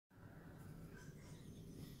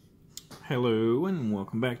Hello and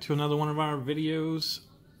welcome back to another one of our videos.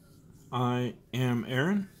 I am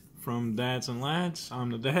Aaron from Dads and Lads.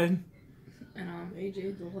 I'm the dad. And I'm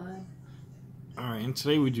AJ the lad. Alright, and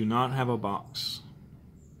today we do not have a box.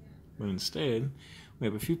 But instead, we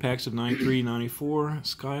have a few packs of 9394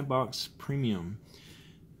 Skybox Premium.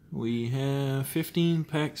 We have 15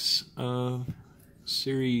 packs of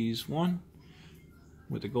Series 1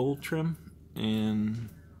 with the gold trim, and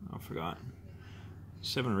I forgot,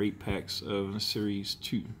 7 or 8 packs of Series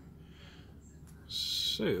 2.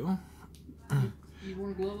 So, you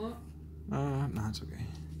want to glow up? no, it's okay.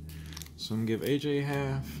 So I'm gonna give AJ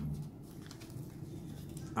half,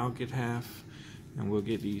 I'll get half, and we'll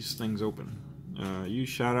get these things open. You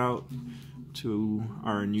shout out to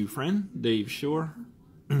our new friend, Dave Shore,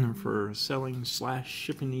 for selling /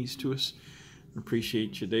 shipping these to us.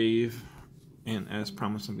 Appreciate you, Dave. And as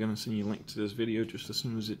promised, I'm gonna send you a link to this video just as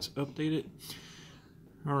soon as it's updated.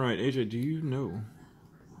 Alright, AJ, do you know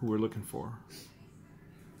who we're looking for?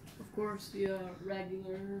 Of course, the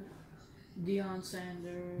regular Deion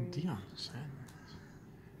Sanders. Deion Sanders.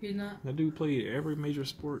 He's not. That dude played every major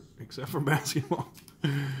sport except for basketball.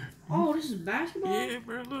 Oh, this is basketball? Yeah,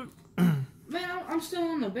 bro, look. Man, I'm still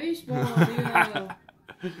on the baseball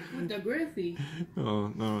with the Griffey. Oh,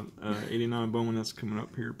 no, 89 Bowman, that's coming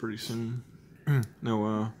up here pretty soon.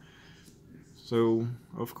 No, so,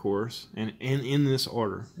 of course, and in this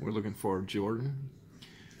order, we're looking for Jordan,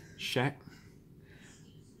 Shaq,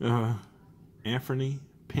 Anthony,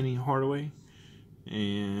 Penny Hardaway,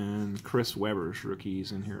 and Chris Webber's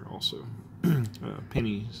rookies in here also.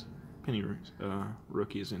 Penny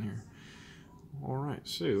rookie is in here. Alright,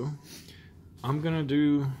 so I'm going to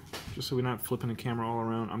do, just so we're not flipping the camera all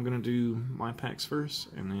around, I'm going to do my packs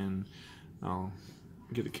first, and then I'll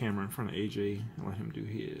get the camera in front of AJ and let him do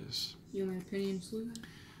his. You want me to pin him sleeve?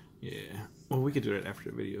 Yeah. Well, we could do that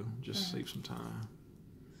after the video. Just save some time.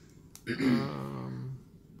 I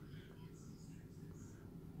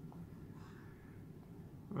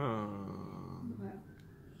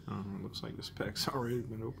don't know. It looks like this pack's already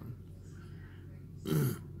been opened.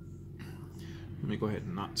 Let me go ahead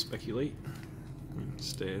and not speculate.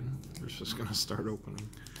 Instead, we're just going to start opening.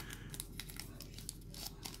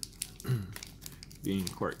 Being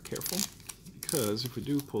quite careful, because if we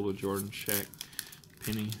do pull a Jordan, Shaq,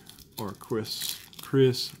 Penny, or Chris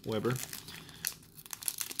Webber,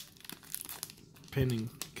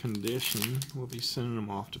 pending condition, we'll be sending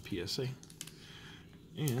them off to PSA.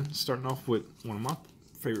 And starting off with one of my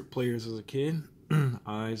favorite players as a kid,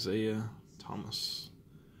 Isaiah Thomas.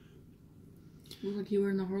 Looks like you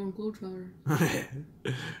were in the Harlem Globetrotter.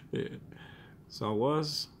 Yeah. So I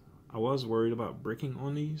was worried about bricking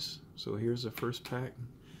on these. So here's the first pack,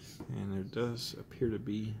 and there does appear to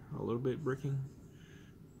be a little bit bricking.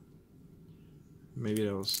 Maybe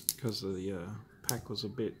that was because the pack was a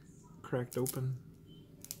bit cracked open.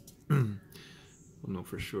 We'll know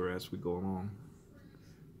for sure as we go along.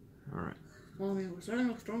 Alright. Well, I mean, we're starting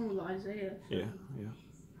off strong with Isaiah. So. Yeah.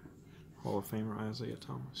 Hall of Famer Isaiah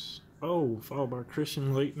Thomas. Oh, followed by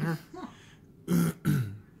Christian Laettner.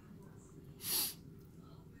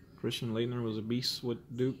 Christian Laettner was a beast with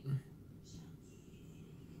Duke.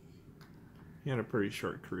 He had a pretty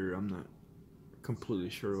short career. I'm not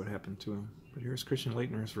completely sure what happened to him. But here's Christian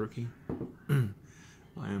Laettner's rookie. I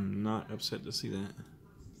am not upset to see that.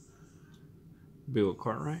 Bill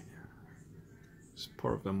Cartwright is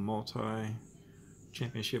part of the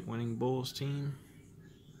multi-championship winning Bulls team.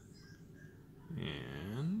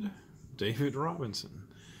 And David Robinson.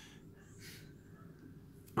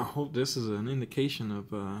 I hope this is an indication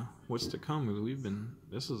of what's to come, because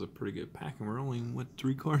this is a pretty good pack, and we're only, what,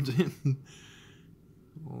 3 cards in?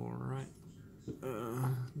 Alright.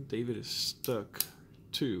 David is stuck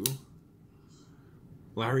to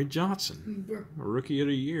Larry Johnson, a Rookie of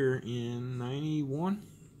the Year in 91.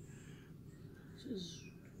 This is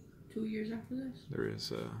 2 years after this? There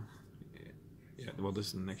is, yeah, well, this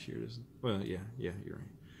is the next year. Well, yeah, you're right.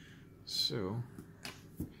 So,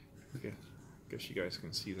 okay. Guess you guys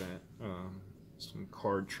can see that. Some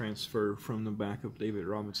card transfer from the back of David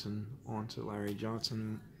Robinson onto Larry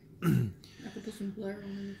Johnson. I could put some blur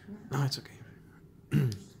on it. No, it's okay.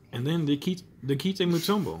 And then Dikite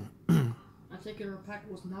Mutombo. I think her pack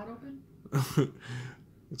was not open.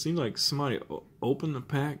 It seems like somebody opened the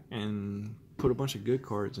pack and put a bunch of good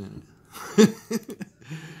cards in it.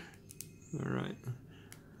 Alright.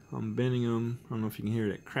 I'm bending them. I don't know if you can hear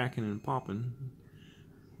that cracking and popping.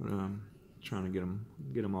 But trying to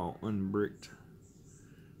get them all unbricked.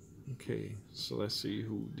 Okay, so let's see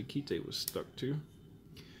who Dikite was stuck to.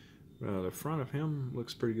 The front of him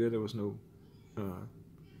looks pretty good. There was no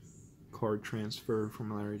card transfer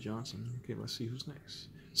from Larry Johnson. Okay, let's see who's next.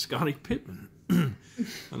 Scottie Pippen.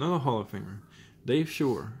 Another Hall of Famer. Dave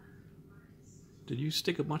Shore. Did you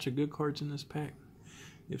stick a bunch of good cards in this pack?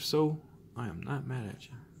 If so, I am not mad at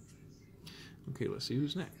you. Okay, let's see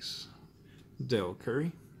who's next. Del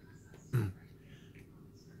Curry.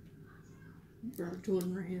 Bro,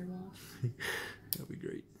 Jordan right here, watch. That'd be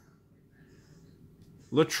great.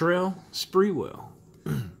 Latrell Sprewell.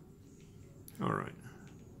 All right.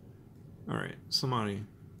 Somebody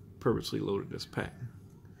purposely loaded this pack.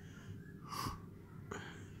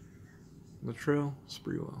 Latrell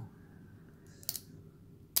Sprewell.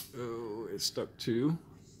 Oh, it's stuck to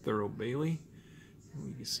Thurl Bailey.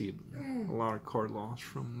 You can see a lot of card loss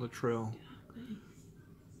from Latrell.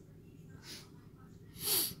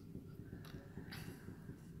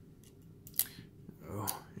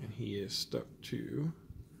 Oh, and he is stuck to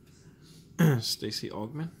Stacey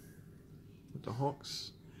Augmon with the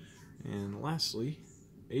Hawks. And lastly,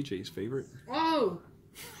 AJ's favorite. Oh!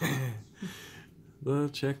 The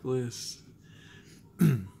checklist.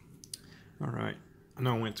 All right. I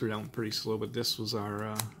know I went through that one pretty slow, but this was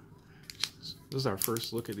our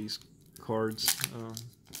first look at these cards.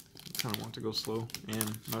 Kind of want to go slow,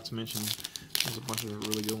 and not to mention there's a bunch of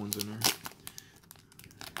really good ones in there.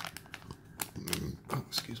 Oh,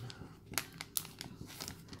 excuse me.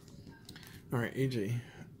 All right, AJ.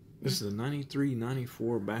 This is the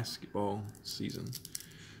 93-94 basketball season.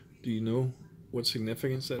 Do you know what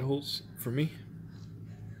significance that holds for me?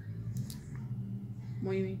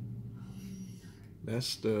 What do you mean?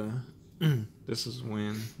 That's the... This is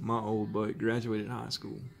when my old buddy graduated high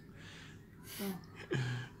school. Oh.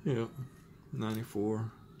 Yep.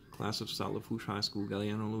 94. Class of South Lafourche High School,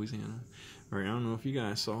 Galliano, Louisiana. All right, I don't know if you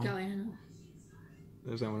guys saw. Galliano.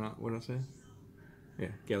 Is that what I said? Yeah,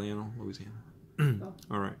 Galliano, Louisiana. Oh.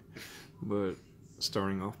 All right. But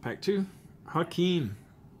starting off pack 2, Hakeem.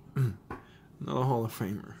 Another Hall of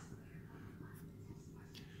Famer.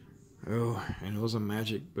 Oh, and it was a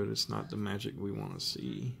Magic, but it's not the Magic we want to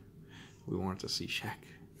see. We wanted to see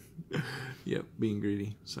Shaq. Yep, being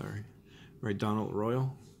greedy. Sorry. Right, Donald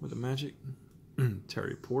Royal with the Magic.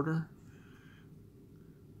 Terry Porter.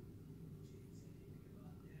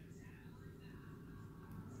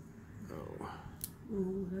 Oh.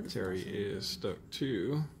 Ooh, Terry is stuck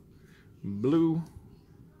to Blue.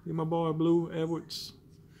 Get my boy Blue Edwards.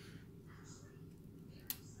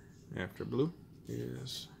 After Blue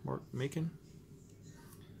is Mark Macon.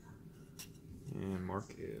 And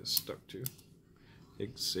Mark is stuck to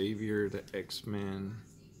Xavier the X-Men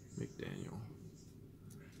McDaniel.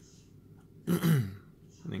 And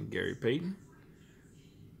then Gary Payton.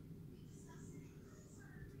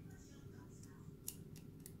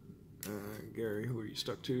 Gary, who are you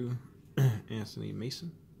stuck to? Anthony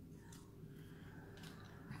Mason.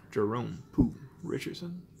 Jerome Pooh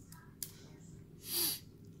Richardson.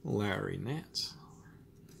 Larry Nance.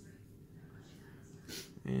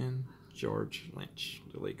 And George Lynch,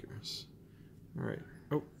 the Lakers. All right.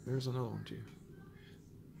 Oh, there's another one too.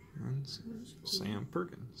 Sam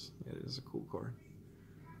Perkins. That is a cool card.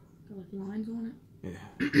 Got like lines on it.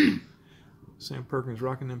 Yeah. Sam Perkins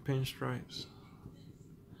rocking them pinstripes.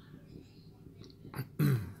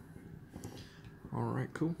 All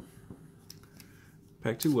right, cool.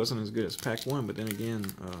 Pack 2 wasn't as good as Pack 1, but then again,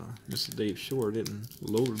 Mr. Dave Shore didn't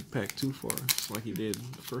load Pack 2 for us like he did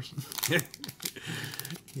the first one.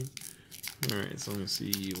 All right, so let me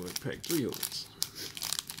see what Pack 3 holds.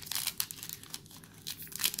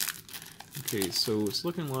 Okay, so it's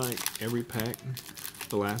looking like every pack,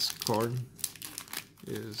 the last card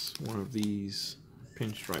is one of these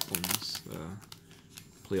pinstripe ones,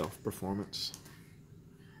 playoff performance.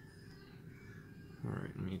 All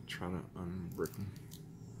right, let me try to unbrick them.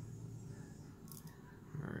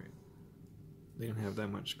 All right, they didn't have that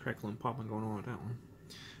much crackling popping going on with that one.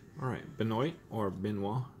 All right, Benoit or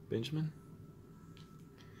Benoit Benjamin.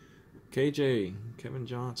 KJ, Kevin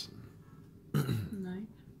Johnson. Nice.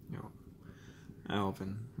 Yep.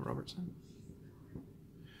 Alvin Robertson.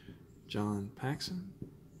 John Paxson.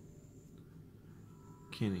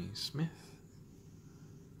 Kenny Smith.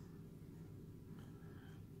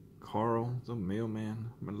 Carl the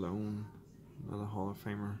Mailman Malone, another Hall of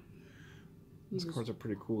Famer. These cards are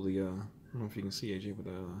pretty cool. The I don't know if you can see AJ with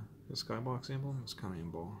the Skybox emblem. It's kind of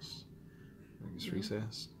embossed. Like it's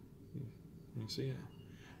recessed. Can you see it?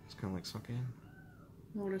 It's kind of like sunk in.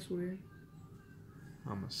 Oh, that's weird.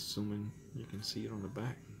 I'm assuming you can see it on the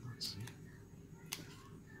back. Let's see.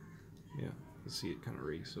 Yeah, you can see it kind of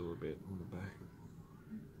raised a little bit on the back.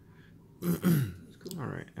 That's cool. All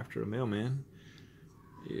right, after the Mailman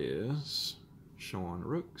is Sean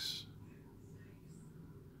Rooks.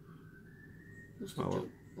 What's the Follow. joke?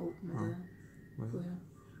 Oh, my bad. What? Go ahead.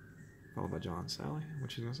 Followed by John Sally.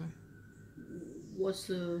 What you gonna say? What's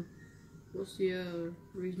the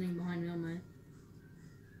reasoning behind Mailman?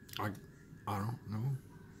 I don't know.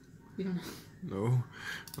 You don't know? No,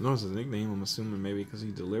 I know it's his nickname. I'm assuming maybe because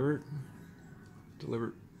he delivered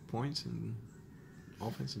points in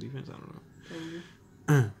offense and defense. I don't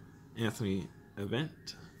know. Anthony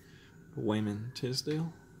Event, Wayman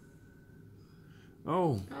Tisdale.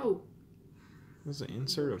 Oh, there's an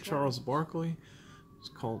insert of Charles Barkley. It's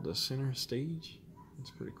called the Center Stage. It's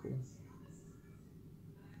pretty cool.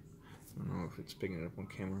 I don't know if it's picking it up on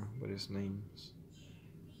camera, but his name's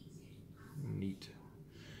neat.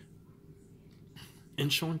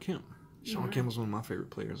 And Sean Kemp. Sean Kemp was one of my favorite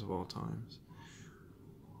players of all times.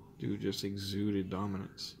 Dude just exuded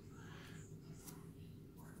dominance.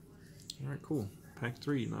 Alright, cool. Pack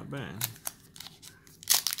 3, not bad.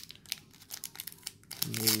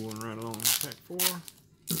 Moving right along to pack 4.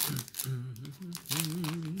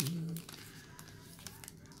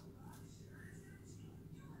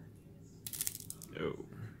 Oh.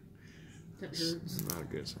 That hurts. Not a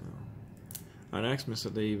good sound. I'd asked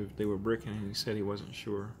Mr. Dave if they were bricking, and he said he wasn't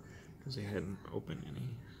sure because he hadn't opened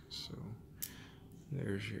any. So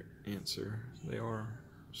there's your answer. They are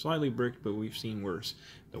slightly bricked, but we've seen worse.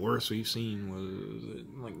 The worst we've seen was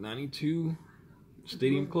like 92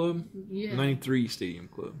 Stadium Club? Yeah. 93 Stadium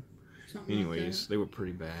Club. Something Anyways, they were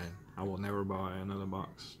pretty bad. I will never buy another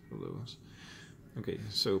box of those. Okay,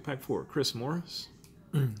 so pack 4. Chris Morris,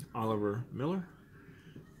 Oliver Miller,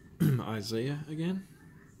 Isaiah again,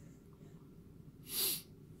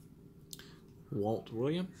 Walt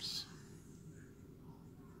Williams.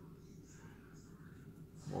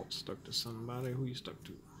 Walt stuck to somebody. Who you stuck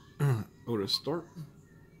to? Otis Stark.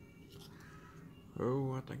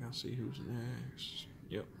 Oh, I think I see who's next.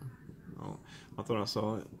 Yep. Oh, I thought I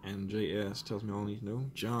saw it. And JS tells me all I need to know.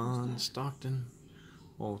 John Stockton,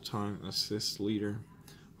 all-time assist leader,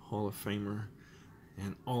 Hall of Famer,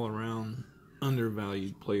 and all-around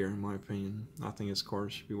undervalued player in my opinion. I think his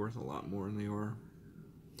cards should be worth a lot more than they are.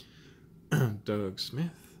 Doug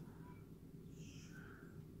Smith,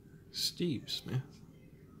 Steve Smith,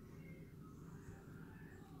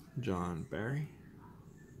 John Barry.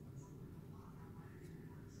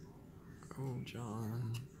 Oh,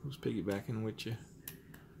 John, who's piggybacking with you?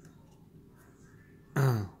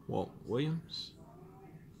 Walt Williams,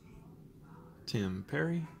 Tim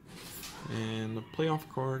Perry, and the playoff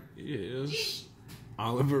card is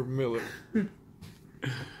Oliver Miller.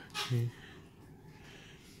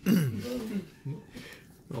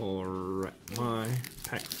 All right, my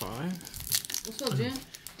pack 5. What's up, Jen?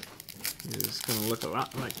 Is gonna look a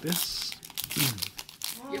lot like this.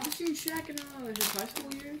 You ever seen Shaq in his high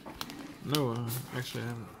school years? No, actually I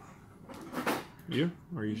haven't. You?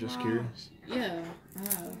 Or are you just curious? Yeah, I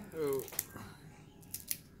have. Oh.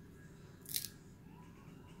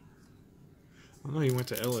 I know he went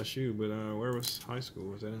to LSU, but where was high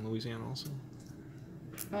school? Was that in Louisiana also?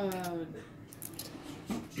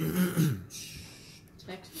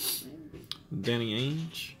 Texas, maybe? Danny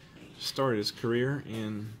Ainge started his career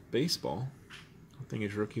in baseball. I think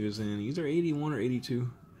his rookie was in either 81 or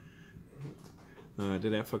 82.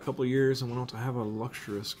 Did that for a couple of years and went on to have a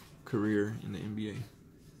luxurious career in the NBA.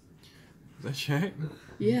 Is that Shaq?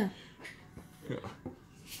 Yeah.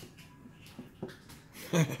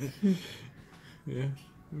 Yeah,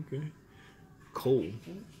 okay. Cole.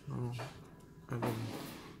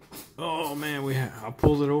 Oh man, I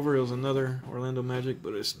pulled it over. It was another Orlando Magic,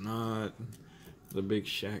 but it's not the big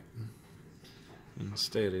Shaq.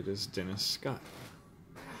 Instead, it is Dennis Scott.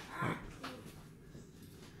 Right.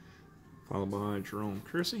 Followed by Jerome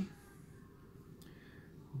Kersey,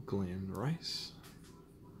 Glenn Rice,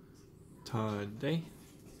 Todd Day,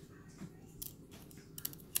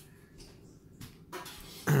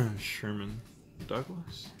 Sherman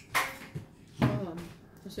Douglas.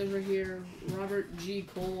 It says right here, Robert G.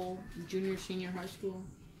 Cole, Junior Senior High School,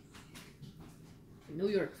 New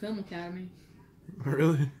York Film Academy.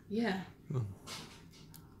 Really? Yeah.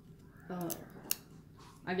 Oh.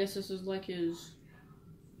 I guess this is like his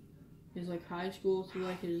like high school through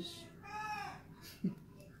like his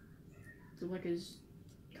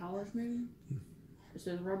college maybe. It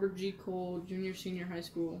says Robert G. Cole, Junior Senior High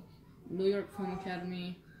School, New York Film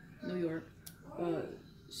Academy, New York,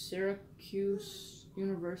 Syracuse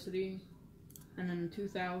University, and then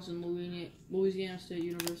 2000 Louisiana State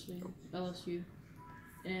University, LSU,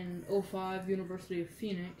 and 2005 University of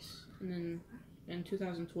Phoenix, and then in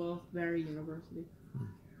 2012 Barry University.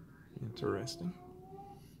 Interesting.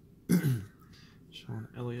 Sean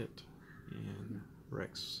Elliott and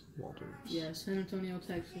Rex Walters. Yeah, San Antonio,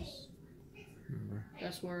 Texas. Remember?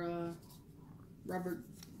 That's where Robert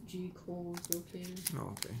G. Cole is located.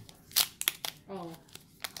 Oh, okay. Oh.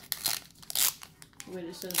 Wait,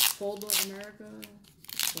 it says Fulda, America.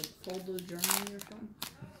 It's like Fulda, Germany or something.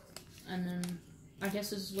 And then I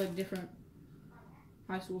guess this is like different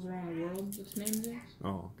high schools around the world. This name is.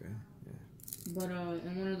 Oh, okay. Yeah. But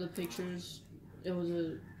in one of the pictures, there was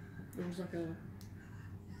like a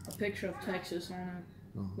picture of Texas on it,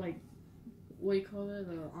 like what do you call it?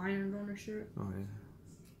 The ironed on a shirt. Oh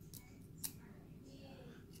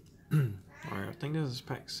yeah. All right, I think this is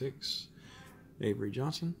pack 6. Avery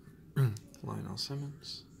Johnson, Lionel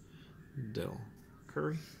Simmons, Del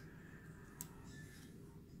Curry,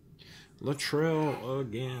 Latrell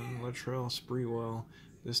again. Latrell Sprewell.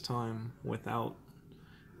 This time without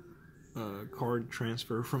card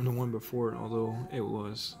transfer from the one before it, although it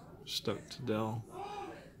was stuck to Dell.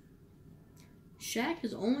 Shaq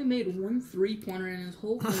has only made 1 3-pointer in his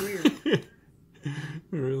whole career.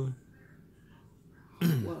 Really?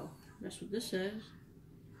 Well, that's what this says.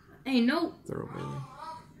 Hey, no. Thorough Bailey.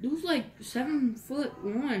 Dude's like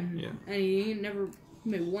 7'1". Yeah. And he ain't never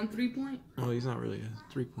made 1 3-point. Well, he's not really a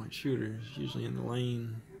 3-point shooter. He's usually in the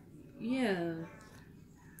lane. Yeah.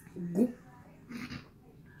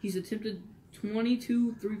 He's attempted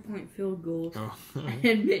 22 3-point field goals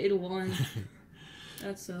and made 1.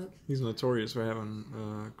 That sucks. He's notorious for having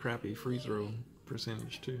crappy free throw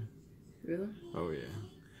percentage too. Really? Oh yeah,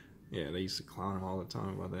 yeah. They used to clown him all the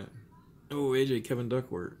time about that. Oh, AJ Kevin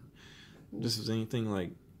Duckworth. If this is anything like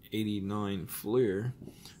 '89 Flair,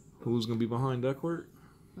 who's gonna be behind Duckworth?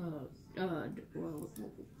 Well, I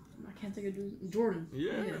can't think of Jordan.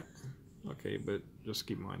 Yeah. Okay, but just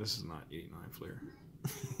keep in mind this is not '89 Flair.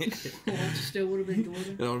 Well, it still would have been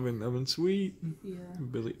Jordan. That would have been sweet. Yeah.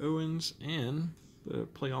 Billy Owens, and the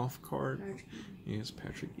playoff card is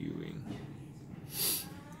Patrick Ewing.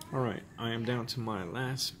 Alright, I am down to my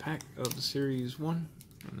last pack of the Series 1.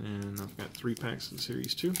 And then I've got 3 packs of the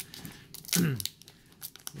Series 2.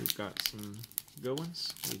 We've got some good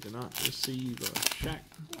ones. We did not receive a Shaq.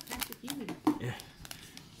 Patrick Ewing. Yeah.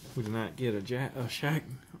 We did not get a Shaq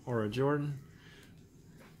or a Jordan.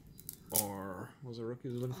 Or, what was the rookie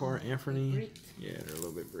we were looking for? Anthony? Brick. Yeah, they're a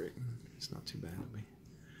little bit brick. It's not too bad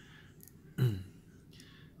with me.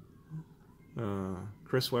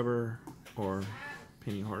 Chris Webber or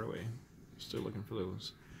Penny Hardaway. Still looking for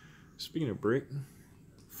those. Speaking of brick,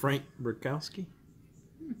 Frank Brickowski,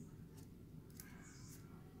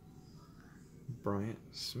 Bryant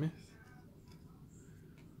Smith,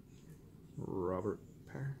 Robert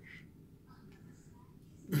Parrish.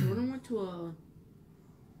 Jordan went to a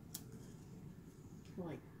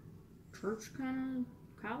like church kind of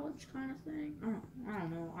college kind of thing. I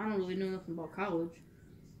don't know. I don't really know nothing about college.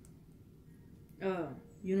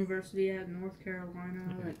 University at North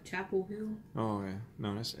Carolina, like Chapel Hill. Oh yeah,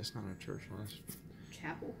 no, it's not a church. No, it's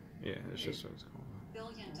Chapel. Yeah, it's just what it's called. $1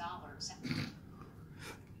 billion.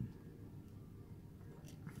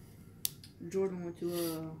 Jordan went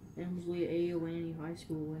to Emsley Aowane High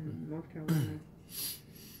School in North Carolina.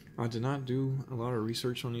 I did not do a lot of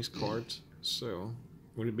research on these cards, so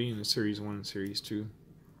would it be in the Series 1 and Series 2?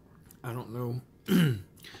 I don't know. I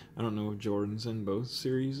don't know if Jordan's in both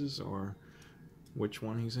series or which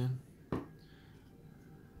one he's in.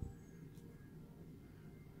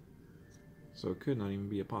 So it could not even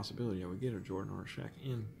be a possibility I would get a Jordan or a Shaq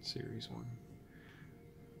in Series 1.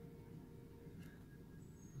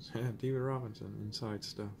 David Robinson, inside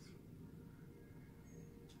stuff.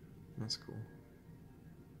 That's cool.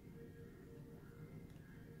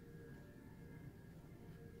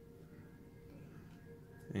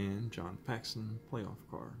 And John Paxson playoff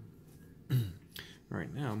card.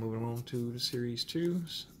 Right now, moving on to the Series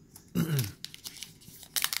 2s. I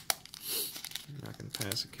can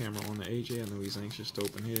pass the camera on to AJ. I know he's anxious to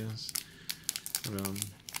open his. But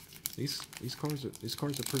these cards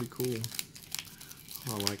are pretty cool.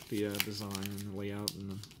 I like the design and the layout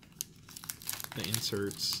and the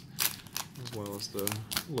inserts, as well as the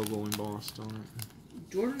logo embossed on it.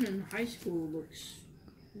 Jordan in high school looks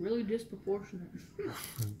really disproportionate.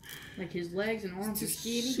 Like his legs and arms are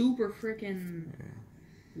super freaking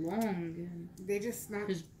long. And They just not.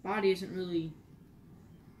 his body isn't really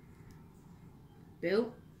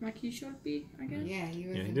built like he should be, I guess. Yeah,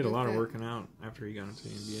 He did a lot of working out after he got into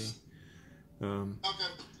the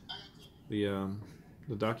NBA.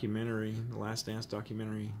 The documentary, the Last Dance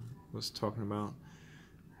documentary, was talking about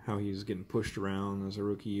how he was getting pushed around as a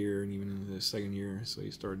rookie year and even in his second year, so he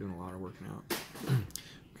started doing a lot of working out.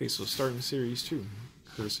 Okay, so starting Series 2,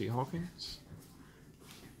 Courtesy Hawkins.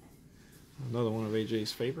 Another one of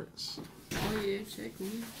AJ's favorites. Oh yeah, check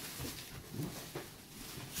me.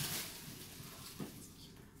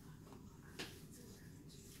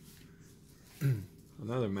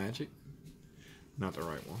 another Magic. Not the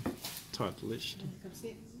right one. Todd Licht. Come see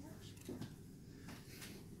it.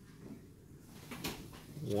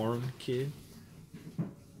 Warren Kidd.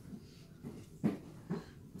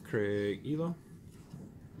 Craig Elo.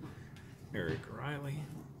 Eric Riley.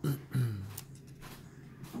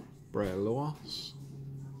 Brad Loas.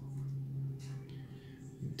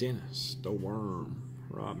 Dennis the Worm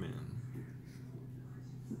Rodman.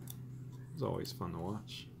 It's always fun to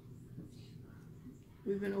watch.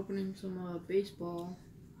 We've been opening some baseball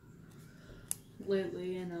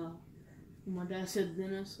lately, and when my dad said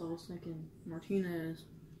Dennis, I was thinking Martinez.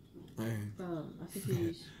 Hey. I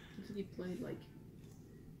think he played like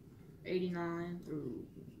 89 through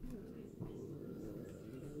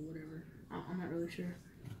whatever. I'm not really sure.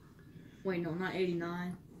 Wait, no, not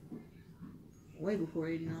 89. Way before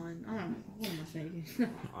 89. I don't know. What am I thinking?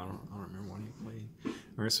 I don't remember when he played.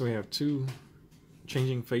 All right, so we have two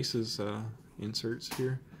changing faces inserts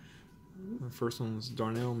here. The first one's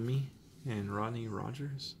Darnell Mee and Rodney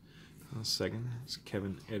Rogers. The second is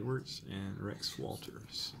Kevin Edwards and Rex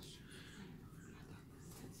Walters.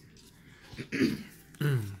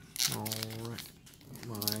 All right,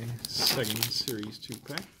 my second series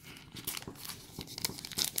 2-pack.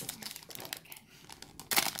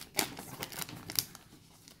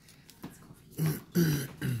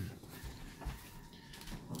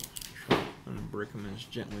 Trying to break them as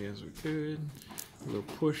gently as we could. A little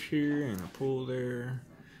push here and a pull there,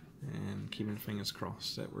 and keeping fingers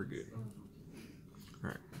crossed that we're good. All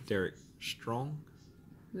right, Derek Strong.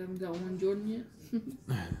 We haven't got one Jordan yet.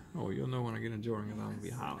 Oh, you'll know when I get a Jordan because I'm gonna be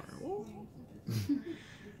hollering.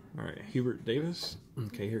 All right, Hubert Davis.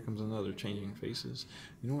 Okay, here comes another changing faces.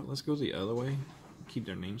 You know what? Let's go the other way. Keep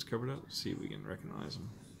their names covered up. See if we can recognize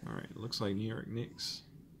them. All right, looks like New York Knicks.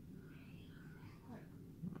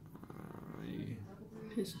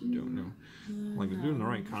 I don't know. Like the dude on the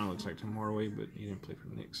right kind of looks like Tim Hardaway, but he didn't play for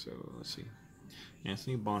the Knicks. So let's see.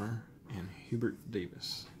 Anthony Bonner and Hubert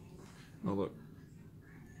Davis. Oh look,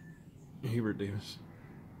 Hubert Davis.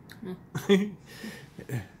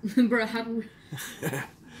 Bro, how do we...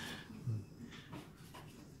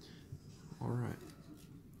 All right.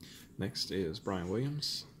 Next is Brian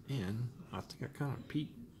Williams, and I think I kind of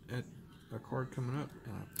peeked at a card coming up,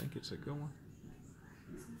 and I think it's a good one.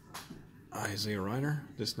 Isaiah Ryder.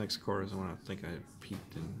 This next card is the one I think I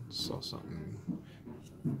peeked and saw something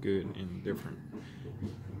good and different.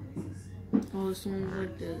 Oh, this one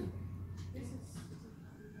like the...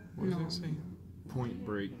 What does it say? Point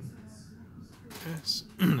Break. Yes,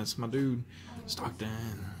 that's my dude,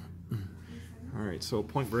 Stockton. All right, so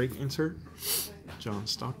Point Break insert, John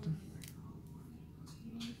Stockton.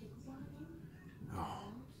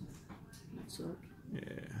 Oh, That sucked. yeah.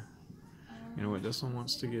 You know what? This one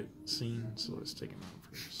wants to get seen, so let's take him out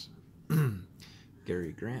first.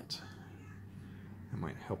 Gary Grant. That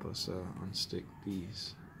might help us unstick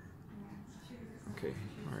these. Okay,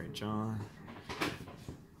 all right, John.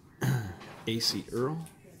 AC Earl.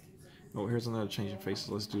 Oh, here's another change in faces.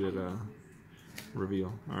 Let's do that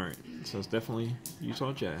reveal. All right, so it's definitely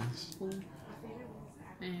Utah Jazz. Cool.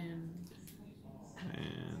 And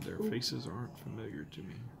their faces aren't familiar to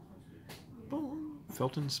me. Boom.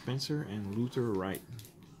 Felton Spencer and Luther Wright.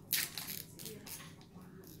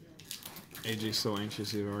 AJ's so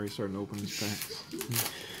anxious he's already starting to open his packs.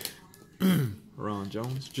 Ron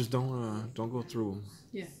Jones. Just don't go through them.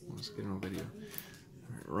 yeah. Let's get on video.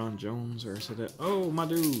 Ron Jones, or said that. Oh, my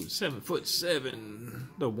dude, 7'7",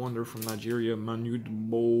 the wonder from Nigeria, Manu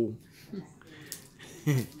Dabo.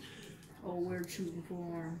 Oh, weird shooting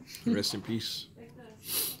form. Rest in peace.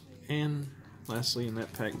 And lastly, in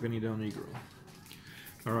that pack, Vinny Del Negro.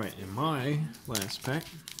 All right, in my last pack.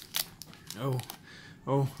 Oh,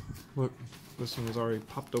 look, this one was already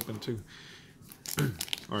popped open too.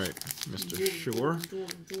 All right, Mr. Shore.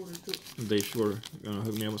 Jordan. Dave Shore gonna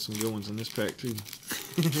hook me up with some good ones in this pack too.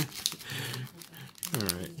 All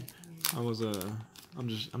right, I'm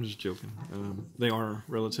just joking. They are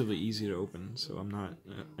relatively easy to open, so I'm not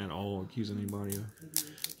at all accusing anybody of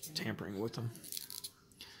tampering with them.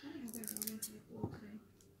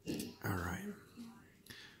 All right,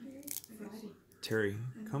 Terry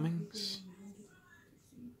Cummings.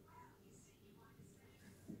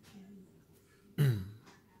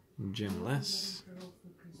 Jim Less.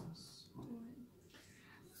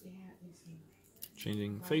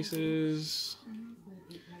 Changing faces.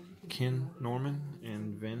 Ken Norman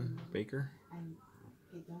and Vin Baker.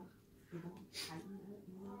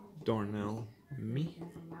 Darnell Mee.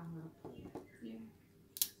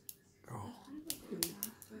 Oh.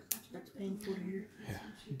 That's painful to hear. Yeah.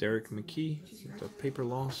 Derek McKee with the paper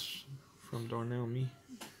loss from Darnell Mee.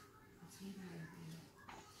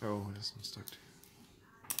 Oh, this one's stuck too.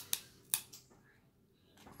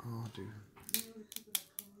 Oh, dude.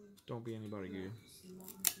 Don't be anybody good.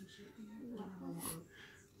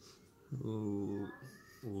 Ooh,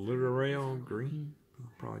 Literal Green.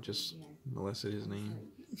 Probably just molested his name.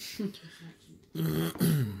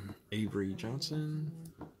 Avery Johnson.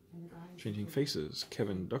 Changing Faces.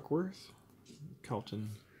 Kevin Duckworth. Carlton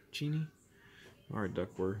Cheney. Alright,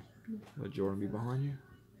 Duckworth. Let Jordan be behind you.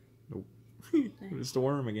 Nope. It's the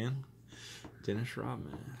worm again. Dennis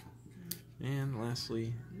Rodman. And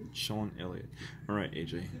lastly, Sean Elliott. Alright,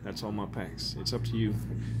 AJ, that's all my packs. It's up to you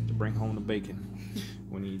to bring home the bacon.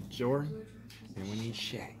 We need Jordan and we need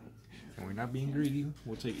Shaq. And we're not being greedy.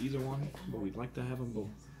 We'll take either one, but we'd like to have them both.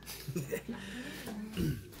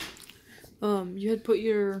 You had put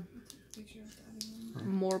your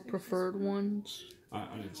more preferred ones. I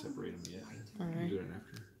didn't separate them yet. Alright. We'll do it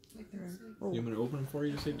after. Oh. You want me to open them for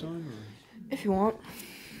you to save time? Or? If you want.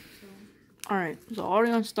 Alright, so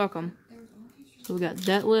already unstuck them. So we got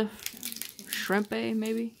Deadlift, Shrimp A,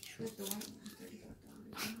 maybe?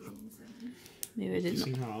 Maybe I You didn't.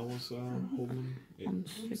 seen how I was holding them?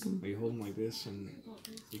 You hold them like this, and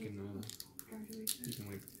you can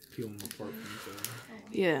like peel them apart from each other.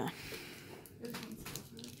 Yeah.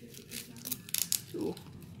 Cool.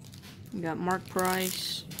 We got Mark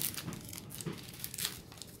Price.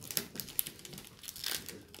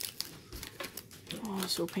 Oh,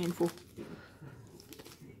 it's so painful.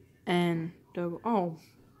 And Doug. Oh,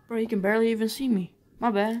 bro, you can barely even see me.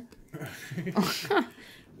 My bad.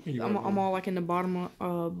 I'm all like in the bottom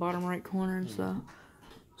right corner and stuff.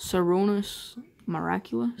 Sarunas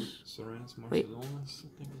Miraculous. Sarunas Wait. Marcellus, I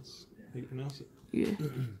think that's how you pronounce it. Yeah.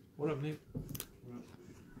 What up, Nick?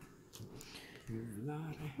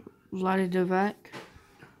 Vlade Divac.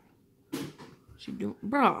 She doing,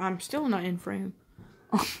 bro? I'm still not in frame.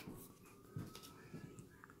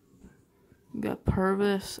 We got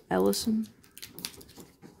Purvis Ellison.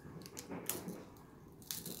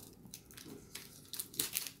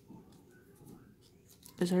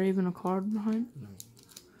 Is there even a card behind?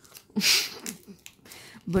 No.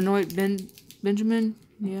 Benoit Benjamin,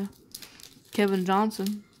 yeah. Kevin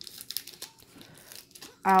Johnson.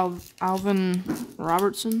 Alvin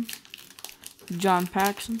Robertson. John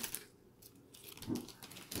Paxson.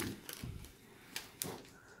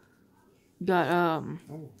 Got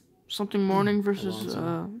something morning versus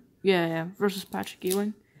versus Patrick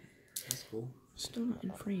Ewing. That's cool. Still not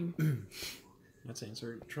in frame. That's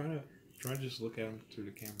insert. Try to just look at them through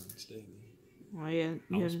the camera instead. Oh yeah,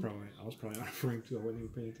 I was probably out of frame too. I wasn't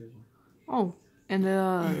even paying attention. Oh, and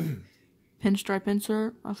the pinstripe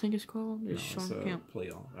insert, I think it's called. No, Is it's Sean Kemp.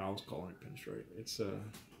 playoff. I was calling it pinstripe. It's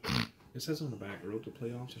it says on the back, road to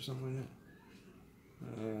playoffs or something like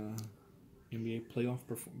that. NBA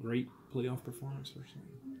great playoff performance or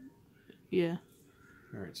something. Yeah.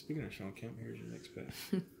 All right. Speaking of Sean Kemp, here's your next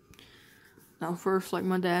pack. Now first, like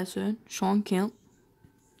my dad said, Sean Kemp.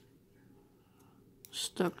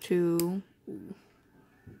 Stuck to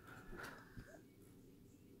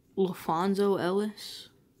LaFonso Ellis.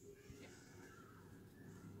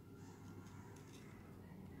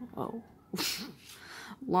 Oh.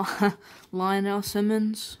 Lionel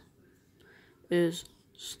Simmons is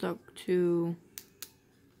stuck to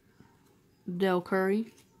Del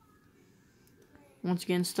Curry. Once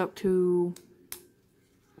again, stuck to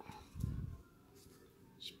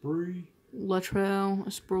Spree. Latrell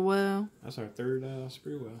Sprewell. That's our third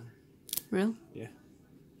Sprewell. Really? Yeah.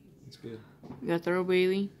 That's good. We got Thurl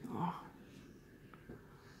Bailey. Oh.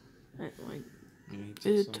 That, like, Yeah,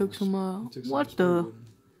 it took some what the?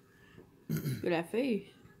 Look at that face.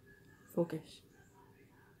 Focus.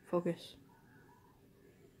 Focus.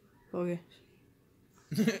 Focus.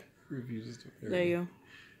 Reviews. There you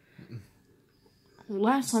go.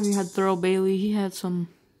 Last time you had Thurl Bailey, he had some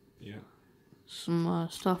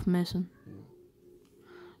stuff missing. Yeah.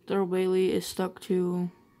 Thurl Bailey is stuck to.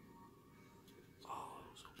 Oh,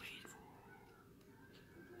 so painful.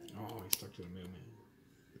 Oh, he's stuck to the mailman.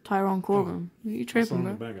 Tyrone Corbin. You tripping, on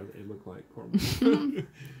bro? the back, it looked like Corbin.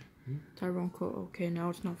 Tyrone Corbin. Okay, now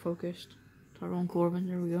it's not focused. Tyrone Corbin.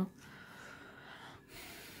 There we go.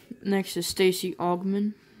 Next is Stacey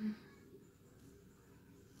Augman.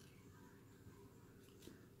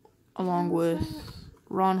 Along with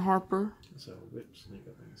Ron Harper. It's a whip snake,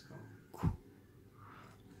 I think it's called.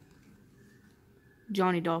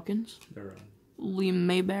 Johnny Dawkins. They're Liam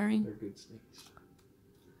Mayberry. good snakes.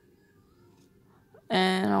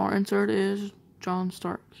 And our insert is John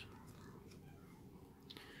Starks.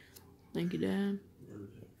 Thank you, Dad.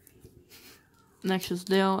 Next is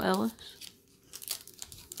Dale Ellis.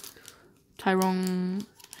 Tyrone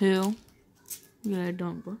Hill. Look at that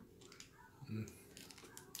dunk, bro.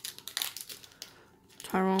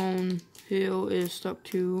 Tyrone Hill is stuck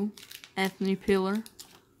to Anthony Pillar.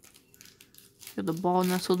 Got the ball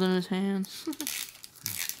nestled in his hands.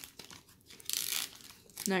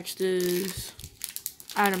 Next is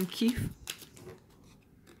Adam Keefe.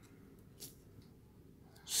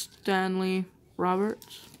 Stanley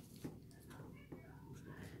Roberts.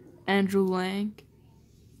 Andrew Lang.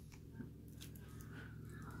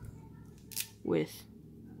 With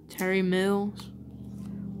Terry Mills.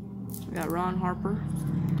 We got Ron Harper.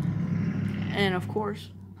 And of course,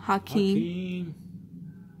 Hakeem.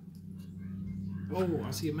 Oh,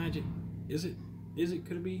 I see a magic. Is it?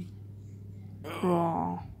 Could it be?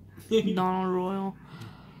 Oh. Donald Royal.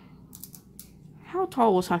 How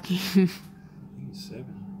tall was Hakeem? He's 7.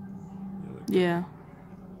 Yeah.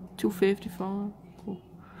 255. Cool.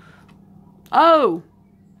 Oh!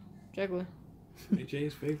 Exactly.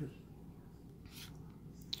 AJ's favorite.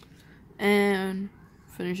 And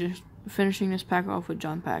finishing this pack off with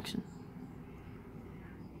John Paxson.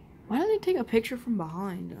 Why don't they take a picture from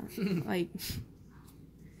behind? Like,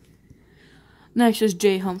 next is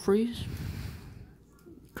Jay Humphreys,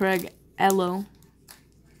 Craig Ello. I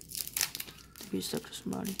think he's stuck to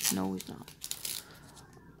somebody. No, he's not.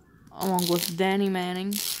 Along with Danny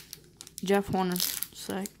Manning, Jeff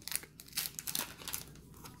Hornacek.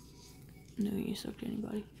 No, he ain't stuck to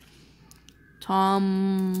anybody.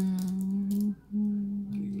 Tom.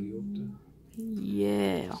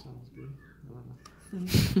 Yeah. Sounds good. I don't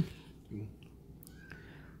know.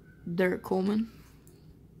 Derek Coleman.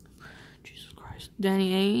 Jesus Christ.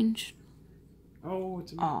 Danny Ainge. Oh,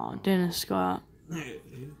 it's Dennis Scott.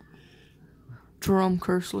 Jerome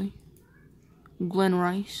Kersley. Glenn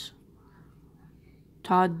Rice.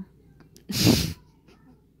 Todd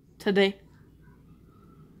Day.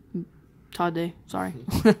 Sorry.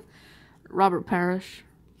 Robert Parrish.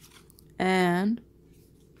 And,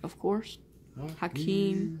 of course,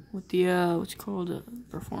 Hakeem with the, what's it called,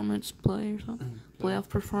 performance play or something? Playoff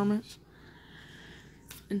performance.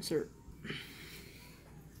 Insert.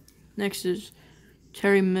 Next is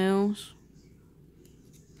Terry Mills.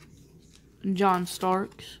 John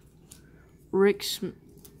Starks. Rick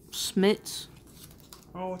Smits.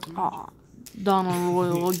 Oh, it's Donald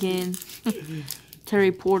Royal again.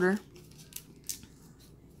 Terry Porter.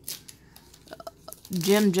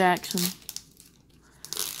 Jim Jackson.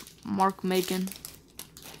 Mark Macon.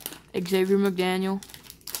 Xavier McDaniel.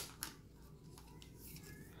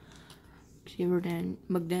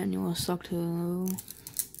 McDaniel is stuck to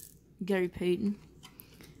Gary Payton.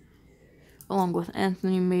 Along with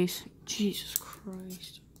Anthony Mason. Jesus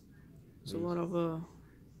Christ. There's a lot of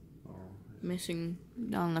missing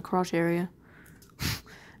down in the crotch area.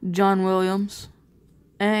 John Williams.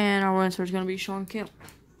 And our answer is going to be Sean Kemp.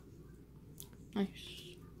 Nice.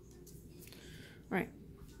 Right.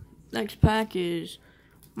 Next pack is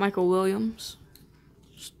Michael Williams.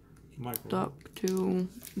 Stuck to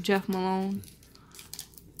Jeff Malone.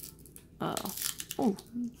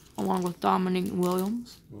 Along with Dominic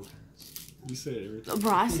Williams. You say it every time.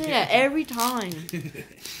 Bro, I say that every time.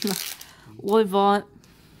 Lloyd Vaught.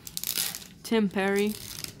 Tim Perry.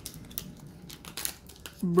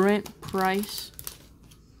 Brent Price.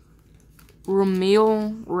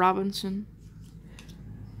 Ramil Robinson.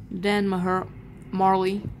 Dan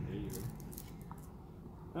Marley. There you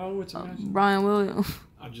go. Oh, it's Brian Williams.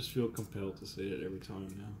 I just feel compelled to say it every time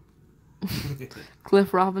now.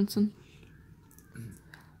 Cliff Robinson.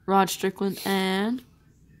 Rod Strickland. And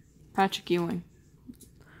Patrick Ewing.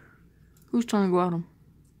 Who's trying to go at him?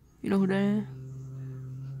 You know who that is?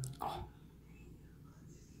 Oh.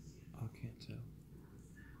 I can't tell.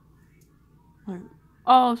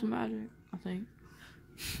 Oh, it's Magic, I think.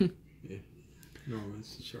 Yeah. No,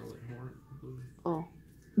 it's Charlotte Hornet. Oh.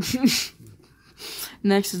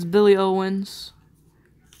 Next is Billy Owens.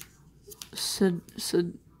 Seagull.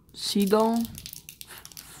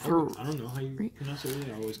 I don't know how you pronounce it.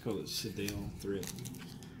 I always call it Sedale Threat.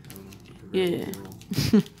 I don't know. Yeah.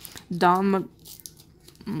 Don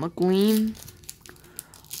McLean.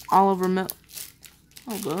 Oliver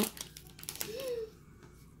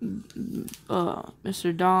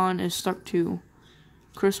Mr. Don is stuck to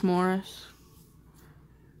Chris Morris.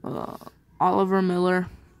 Oliver Miller.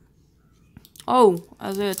 Oh,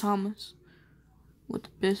 Isaiah Thomas with the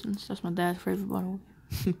Pistons. That's my dad's favorite, by the way.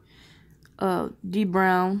 D.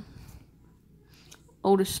 Brown.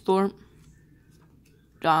 Otis Thorpe.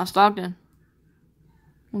 John Stockton.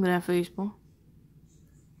 Look at that face, bro.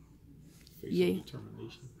 Face Yeah. of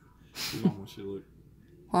determination. Your mama should look.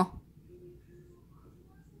 Huh?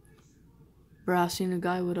 Bro, I seen a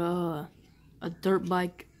guy with a dirt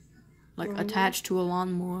bike like attached to a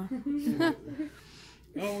lawnmower.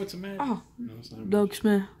 Oh, it's a man. Oh, No, it's not a Doug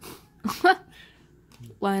Smith,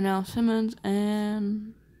 Lionel Simmons,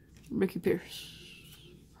 and Ricky Pierce.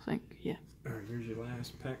 I think, yeah. All right, here's your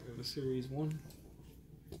last pack of the series 1.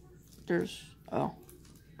 There's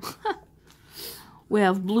we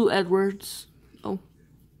have Blue Edwards. Oh,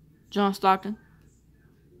 John Stockton.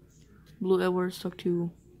 Blue Edwards stuck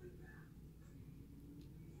to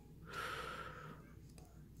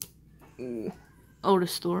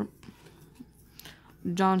Otis Thorpe.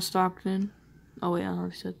 John Stockton. Oh wait, I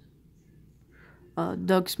already said.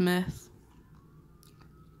 Doug Smith.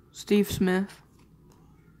 Steve Smith.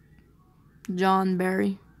 John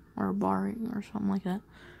Barry or Barry or something like that.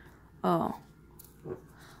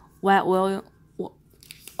 Walt Williams.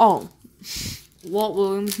 Oh, Walt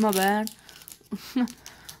Williams. My bad.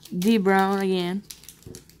 D Brown again.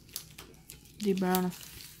 D Brown.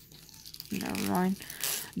 Never mind.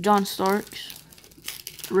 John Starks.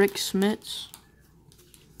 Rick Smits.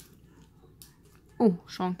 Oh,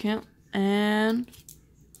 Sean Kemp. And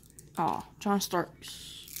John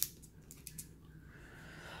Starks.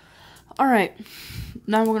 Alright.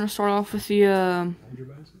 Now we're gonna start off with the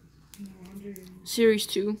Series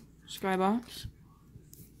 2 Skybox.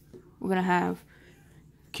 We're gonna have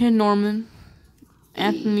Ken Norman,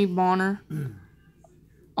 Anthony Bonner,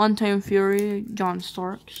 Untamed Fury, John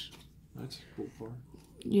Starks. That's a cool part.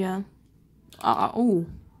 Yeah. Oh.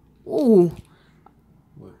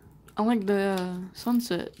 What? I like the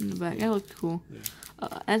sunset in the back. That looked cool. Yeah.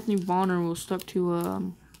 Anthony Bonner was stuck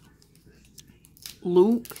to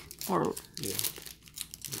Luke or Yeah.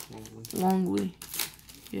 Longley.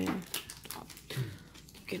 Yeah.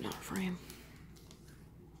 Getting out of frame.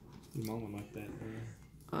 Your mama like that.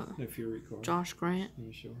 That Fury card. Josh Grant. Let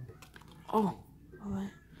me show her. Oh. Okay.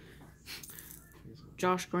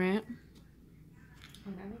 Josh Grant.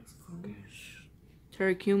 Oh, that looks cool. Okay.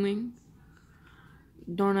 Terry Cumming.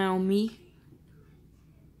 Darnell Mee.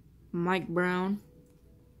 Mike Brown.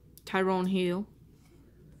 Tyrone Hill.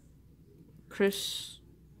 Chris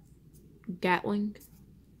Gatlingberg.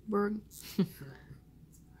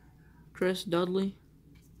 Chris Dudley.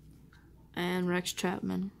 And Rex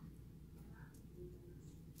Chapman.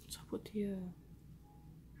 What's up with the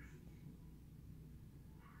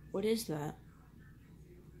what is that?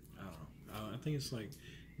 I don't know. I think it's like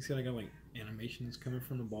he's got like animations coming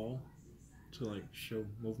from the ball to like show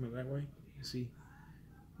movement that way. You see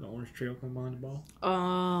the orange trail come behind the ball.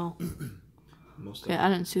 Oh. Most Okay, of I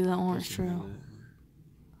didn't see that orange them have trail.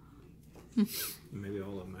 that. Maybe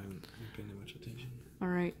all of them haven't paid that much attention.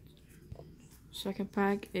 Alright. Second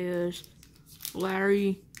pack is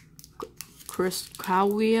Larry Chris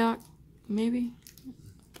Kowiak, maybe?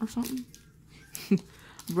 Or something.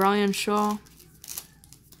 Brian Shaw.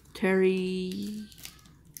 Terry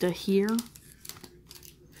DeHeer.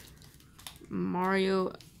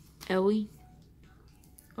 Mario Ellie.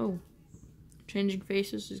 Oh. Changing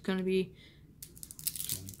Faces is going to be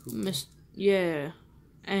Cool. Yeah.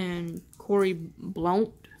 And Corey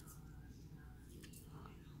Blount.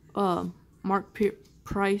 Mark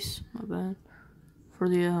Price, my bad, for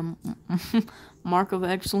the Mark of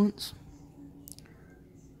Excellence.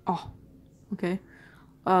 Oh, okay.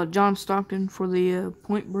 John Stockton for the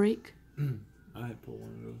Point Break. I had pulled one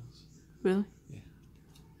of those. Really? Yeah.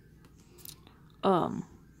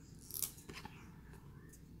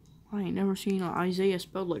 I ain't never seen Isaiah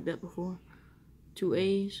spelled like that before. 2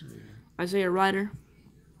 A's. Yeah. Isaiah Ryder.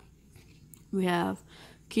 We have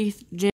Keith James.